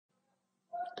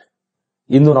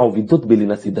ಇನ್ನು ನಾವು ವಿದ್ಯುತ್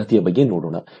ಬಿಲ್ಲಿನ ಸಿದ್ಧತೆಯ ಬಗ್ಗೆ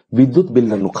ನೋಡೋಣ. ವಿದ್ಯುತ್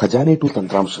ಬಿಲ್ ಅನ್ನು ಖಜಾನೆ ಟು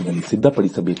ತಂತ್ರಾಂಶದಲ್ಲಿ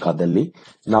ಸಿದ್ಧಪಡಿಸಬೇಕಾದಲ್ಲಿ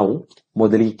ನಾವು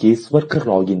ಮೊದಲಿಗೆ ಕೇಸ್ ವರ್ಕರ್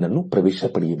ಲಾಗಿನ್ ಅನ್ನು ಪ್ರವೇಶ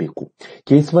ಪಡೆಯಬೇಕು.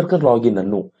 ಕೇಸ್ ವರ್ಕರ್ ಲಾಗಿನ್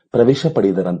ಅನ್ನು ಪ್ರವೇಶ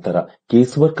ಪಡೆದ ನಂತರ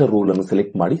ಕೇಸ್ ವರ್ಕರ್ ರೋಲ್ ಅನ್ನು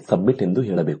ಸೆಲೆಕ್ಟ್ ಮಾಡಿ ಸಬ್ಮಿಟ್ ಎಂದು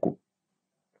ಹೇಳಬೇಕು.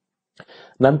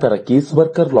 ನಂತರ case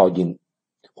worker login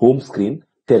home screen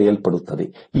ತೆರೆಯಲ್ಪಡುತ್ತದೆ.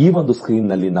 ಈ ಒಂದು ಸ್ಕ್ರೀನ್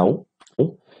ನಲ್ಲಿ ನಾವು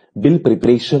bill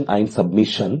preparation and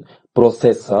submission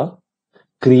process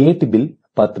create bill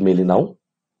ಪತ್ ಮೇಲೆ ನಾವು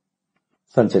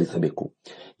ಸಂಚರಿಸಬೇಕು.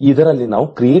 ಇದರಲ್ಲಿ ನಾವು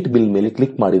ಕ್ರಿಯೇಟ್ ಬಿಲ್ ಮೇಲೆ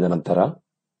ಕ್ಲಿಕ್ ಮಾಡಿದ ನಂತರ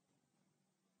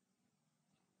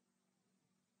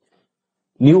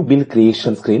new bill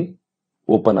creation screen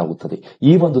open ಆಗುತ್ತದೆ.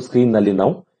 ಈ ಒಂದು ಸ್ಕ್ರೀನ್ ನಲ್ಲಿ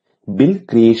ನಾವು ಬಿಲ್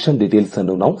ಕ್ರಿಯೇಷನ್ ಡೀಟೇಲ್ಸ್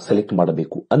ಅನ್ನು ನಾವು ಸೆಲೆಕ್ಟ್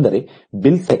ಮಾಡಬೇಕು. ಅಂದರೆ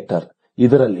ಬಿಲ್ ಸೆಕ್ಟರ್,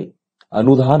 ಇದರಲ್ಲಿ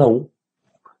ಅನುದಾನವು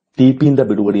ಟಿಪಿಯಿಂದ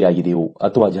ಬಿಡುಗಡೆಯಾಗಿದೆಯೋ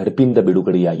ಅಥವಾ ಝಡ್ಪಿಯಿಂದ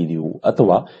ಬಿಡುಗಡೆಯಾಗಿದೆಯೋ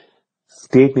ಅಥವಾ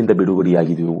ಸ್ಟೇಟ್ ನಿಂದ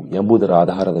ಬಿಡುಗಡೆಯಾಗಿದೆಯೋ ಎಂಬುದರ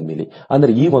ಆಧಾರದ ಮೇಲೆ,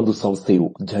 ಅಂದ್ರೆ ಈ ಒಂದು ಸಂಸ್ಥೆಯು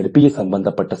ಝಡ್ಪಿಗೆ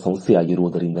ಸಂಬಂಧಪಟ್ಟ ಸಂಸ್ಥೆ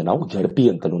ಆಗಿರುವುದರಿಂದ ನಾವು ಝಡ್ಪಿ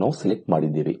ಅಂತಲೂ ನಾವು ಸೆಲೆಕ್ಟ್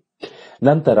ಮಾಡಿದ್ದೇವೆ.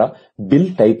 ನಂತರ ಬಿಲ್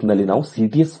ಟೈಪ್ ನಲ್ಲಿ ನಾವು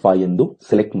ಸಿಟಿಎಸ್ 5 ಎಂದು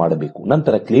ಸೆಲೆಕ್ಟ್ ಮಾಡಬೇಕು.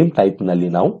 ನಂತರ ಕ್ಲೇಮ್ ಟೈಪ್ ನಲ್ಲಿ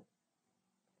ನಾವು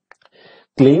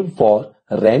ಕ್ಲೇಮ್ ಫಾರ್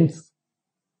ರೆಂಟ್ಸ್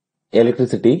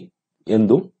ಎಲೆಕ್ಟ್ರಿಸಿಟಿ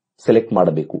ಎಂದು ಸೆಲೆಕ್ಟ್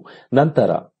ಮಾಡಬೇಕು.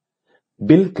 ನಂತರ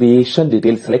ಬಿಲ್ ಕ್ರಿಯೇಷನ್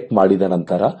ಡೀಟೇಲ್ ಸೆಲೆಕ್ಟ್ ಮಾಡಿದ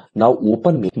ನಂತರ ನಾವು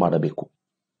ಓಪನ್ ಮಾಡಬೇಕು.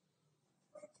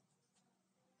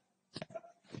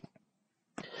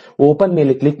 ಓಪನ್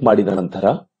ಮೇಲೆ ಕ್ಲಿಕ್ ಮಾಡಿದ ನಂತರ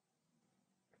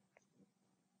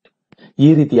ಈ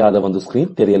ರೀತಿಯಾದ ಒಂದು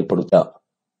ಸ್ಕ್ರೀನ್ ತೆರೆಯಲ್ಪಡುತ್ತಾ,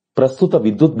 ಪ್ರಸ್ತುತ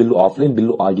ವಿದ್ಯುತ್ ಬಿಲ್ಲು ಆಫ್ಲೈನ್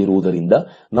ಬಿಲ್ಲು ಆಗಿರುವುದರಿಂದ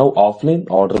ನಾವು ಆಫ್ಲೈನ್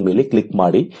ಆರ್ಡರ್ ಮೇಲೆ ಕ್ಲಿಕ್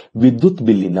ಮಾಡಿ ವಿದ್ಯುತ್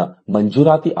ಬಿಲ್ಲಿನ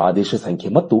ಮಂಜೂರಾತಿ ಆದೇಶ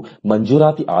ಸಂಖ್ಯೆ ಮತ್ತು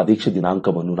ಮಂಜೂರಾತಿ ಆದೇಶ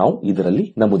ದಿನಾಂಕವನ್ನು ನಾವು ಇದರಲ್ಲಿ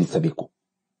ನಮೂದಿಸಬೇಕು.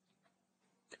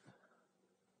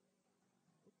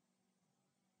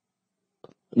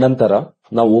 ನಂತರ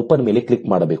ನಾವು ಓಪನ್ ಮೇಲೆ ಕ್ಲಿಕ್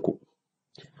ಮಾಡಬೇಕು.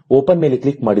 ಓಪನ್ ಮೇಲೆ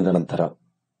ಕ್ಲಿಕ್ ಮಾಡಿದ ನಂತರ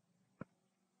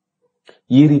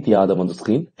ಈ ರೀತಿಯಾದ ಒಂದು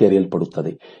ಸ್ಕ್ರೀನ್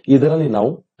ತೆರೆಯಲ್ಪಡುತ್ತದೆ. ಇದರಲ್ಲಿ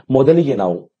ನಾವು ಮೊದಲಿಗೆ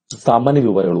ನಾವು ಸಾಮಾನ್ಯ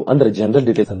ವಿವರಗಳು ಅಂದ್ರೆ ಜನರಲ್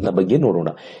ಡೀಟೇಲ್ಸ್ ಅನ್ನ ಬಗ್ಗೆ ನೋಡೋಣ.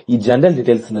 ಈ ಜನರಲ್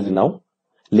ಡೀಟೇಲ್ಸ್ ನಲ್ಲಿ ನಾವು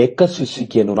ಲೆಕ್ಕ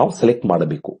ಶೀರ್ಷಿಕೆಯನ್ನು ನಾವು ಸೆಲೆಕ್ಟ್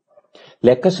ಮಾಡಬೇಕು.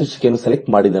 ಲೆಕ್ಕ ಶೀರ್ಷಿಕೆಯನ್ನು ಸೆಲೆಕ್ಟ್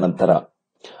ಮಾಡಿದ ನಂತರ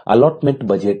allotment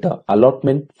budget,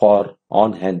 allotment for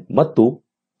on hand ಮತ್ತು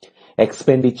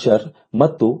ಎಕ್ಸ್ಪೆಂಡಿಚರ್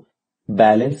ಮತ್ತು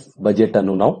ಬ್ಯಾಲೆನ್ಸ್ ಬಜೆಟ್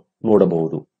ಅನ್ನು ನಾವು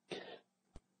ನೋಡಬಹುದು.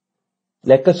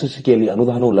 ಲೆಕ್ಕ ಶೀರ್ಷಿಕೆಯಲ್ಲಿ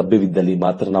ಅನುದಾನವು ಲಭ್ಯವಿದ್ದಲ್ಲಿ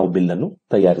ಮಾತ್ರ ನಾವು ಬಿಲ್ ಅನ್ನು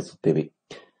ತಯಾರಿಸುತ್ತೇವೆ.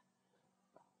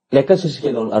 ಲೆಕ್ಕ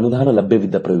ಶೀರ್ಷಿಕೆಯಲ್ಲಿ ಅನುದಾನ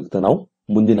ಲಭ್ಯವಿದ್ದ ಪ್ರಯುಕ್ತ ನಾವು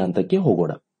ಮುಂದಿನ ಹಂತಕ್ಕೆ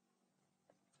ಹೋಗೋಣ.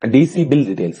 DC bill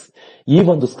details. ಈ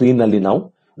ಒಂದು ಸ್ಕ್ರೀನ್ ನಲ್ಲಿ ನಾವು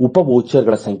ಉಪ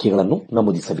ವೋಚರ್ಗಳ ಸಂಖ್ಯೆಗಳನ್ನು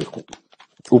ನಮೂದಿಸಬೇಕು.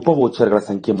 ಉಪ ವೋಚರ್ಗಳ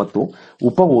ಸಂಖ್ಯೆ ಮತ್ತು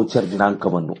ಉಪ ವೋಚರ್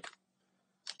ದಿನಾಂಕವನ್ನು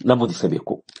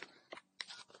ನಮೂದಿಸಬೇಕು.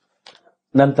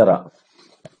 ನಂತರ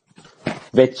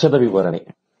ವೆಚ್ಚದ ವಿವರಣೆ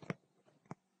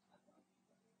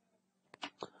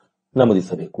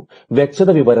ನಮೂದಿಸಬೇಕು. ವೆಚ್ಚದ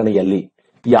ವಿವರಣೆಯಲ್ಲಿ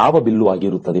ಯಾವ ಬಿಲ್ಲು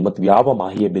ಆಗಿರುತ್ತದೆ ಮತ್ತು ಯಾವ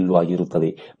ಮಾಹಿತಿಯ ಬಿಲ್ಲು ಆಗಿರುತ್ತದೆ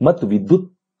ಮತ್ತು ವಿದ್ಯುತ್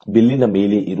ಬಿಲ್ಲಿನ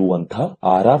ಮೇಲೆ ಇರುವಂತಹ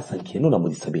ಆರ್ಆರ್ ಸಂಖ್ಯೆಯನ್ನು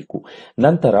ನಮೂದಿಸಬೇಕು.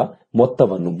 ನಂತರ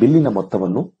ಬಿಲ್ಲಿನ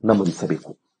ಮೊತ್ತವನ್ನು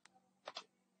ನಮೂದಿಸಬೇಕು.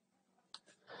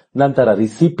 ನಂತರ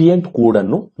ರಿಸಿಪಿಯೆಂಟ್ ಕೋಡ್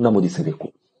ಅನ್ನು ನಮೂದಿಸಬೇಕು.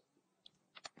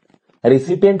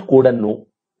 ರಿಸಿಪಿಯೆಂಟ್ ಕೋಡ್ ಅನ್ನು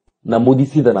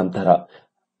ನಮೂದಿಸಿದ ನಂತರ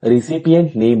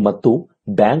ರಿಸಿಪಿಯೆಂಟ್ ನೇಮ್ ಮತ್ತು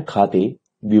ಬ್ಯಾಂಕ್ ಖಾತೆ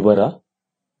ವಿವರಗಳು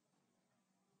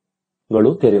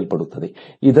ತೆರೆಯಲ್ಪಡುತ್ತದೆ.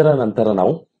 ಇದರ ನಂತರ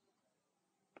ನಾವು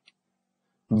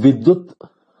ವಿದ್ಯುತ್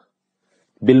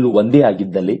ಬಿಲ್ಲು ಒಂದೇ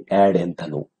ಆಗಿದ್ದಲ್ಲಿ ಆಡ್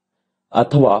ಎಂತಲೂ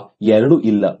ಅಥವಾ 2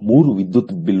 ಇಲ್ಲ 3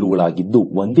 ವಿದ್ಯುತ್ ಬಿಲ್ಲುಗಳಾಗಿದ್ದು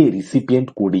ಒಂದೇ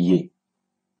ರಿಸಿಪಿಯೆಂಟ್ ಕೋಡಿಗೆ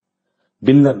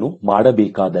ಬಿಲ್ ಅನ್ನು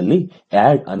ಮಾಡಬೇಕಾದಲ್ಲಿ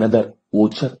ಆಡ್ ಅನದರ್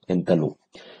ವೋಚರ್ ಎಂತಲೂ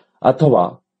ಅಥವಾ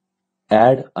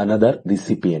ಆಡ್ ಅನದರ್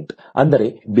ರಿಸಿಪಿಯೆಂಟ್, ಅಂದರೆ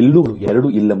ಬಿಲ್ಲುಗಳು 2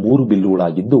 ಇಲ್ಲ 3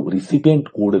 ಬಿಲ್ಲುಗಳಾಗಿದ್ದು ರಿಸಿಪಿಯೆಂಟ್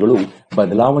ಕೋಡ್ಗಳು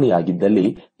ಬದಲಾವಣೆಯಾಗಿದ್ದಲ್ಲಿ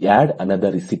ಆಡ್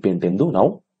ಅನದರ್ ರಿಸಿಪಿಯೆಂಟ್ ಎಂದು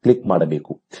ನಾವು ಕ್ಲಿಕ್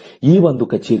ಮಾಡಬೇಕು. ಈ ಒಂದು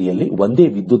ಕಚೇರಿಯಲ್ಲಿ ಒಂದೇ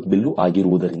ವಿದ್ಯುತ್ ಬಿಲ್ಲು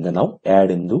ಆಗಿರುವುದರಿಂದ ನಾವು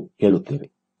ಆಡ್ ಎಂದು ಹೇಳುತ್ತೇವೆ.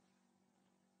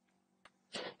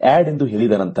 ಆಡ್ ಎಂದು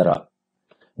ಹೇಳಿದ ನಂತರ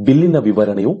ಬಿಲ್ಲಿನ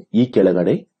ವಿವರಣೆಯು ಈ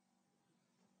ಕೆಳಗಡೆ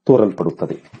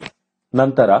ತೋರಲ್ಪಡುತ್ತದೆ.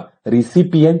 ನಂತರ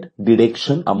ರಿಸಿಪಿಯೆಂಟ್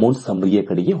ಡಿಡಕ್ಷನ್ ಅಮೌಂಟ್ ಸಮ್ಮರಿಯ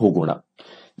ಕಡೆಗೆ ಹೋಗೋಣ.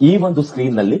 ಈ ಒಂದು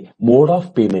ಸ್ಕ್ರೀನ್ ನಲ್ಲಿ ಮೋಡ್ ಆಫ್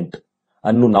ಪೇಮೆಂಟ್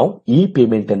ಅನ್ನು ನಾವು ಇ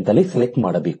ಪೇಮೆಂಟ್ ಅಂತಲೇ ಸೆಲೆಕ್ಟ್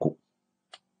ಮಾಡಬೇಕು.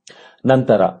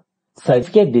 ನಂತರ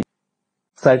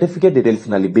ಸರ್ಟಿಫಿಕೇಟ್ ಡೀಟೇಲ್ಸ್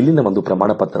ನಲ್ಲಿ ಬಿಲ್ಲಿನ ಒಂದು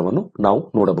ಪ್ರಮಾಣ ಪತ್ರವನ್ನು ನಾವು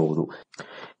ನೋಡಬಹುದು.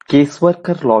 ಕೇಸ್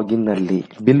ವರ್ಕರ್ ಲಾಗಿನ್ ನಲ್ಲಿ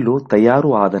ಬಿಲ್ಲು ತಯಾರು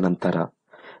ಆದ ನಂತರ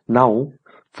ನಾವು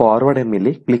ಫಾರ್ವರ್ಡ್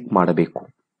ಮೇಲೆ ಕ್ಲಿಕ್ ಮಾಡಬೇಕು.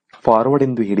 ಫಾರ್ವರ್ಡ್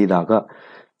ಎಂದು ಹಿಡಿದಾಗ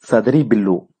ಸದರಿ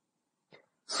ಬಿಲ್ಲು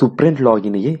ಸೂಪ್ರೆಂಟ್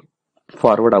ಲಾಗಿನ್ಗೆ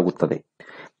ಫಾರ್ವರ್ಡ್ ಆಗುತ್ತದೆ.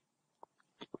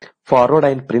 ಫಾರ್ವರ್ಡ್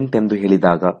ಅಂಡ್ ಪ್ರಿಂಟ್ ಎಂದು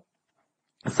ಹೇಳಿದಾಗ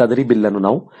ಸದರಿ ಬಿಲ್ ಅನ್ನು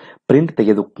ನಾವು ಪ್ರಿಂಟ್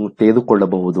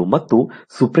ತೆಗೆದುಕೊಳ್ಳಬಹುದು ಮತ್ತು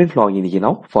ಸೂಪ್ರೆಂಟ್ ಲಾಗಿನ್ಗೆ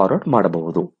ನಾವು ಫಾರ್ವರ್ಡ್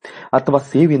ಮಾಡಬಹುದು. ಅಥವಾ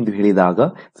ಸೇವ್ ಎಂದು ಹೇಳಿದಾಗ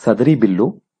ಸದರಿ ಬಿಲ್ಲು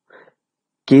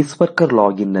ಕೇಸ್ ವರ್ಕರ್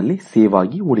ಲಾಗಿನ್ ನಲ್ಲಿ ಸೇವ್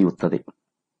ಆಗಿ ಉಳಿಯುತ್ತದೆ.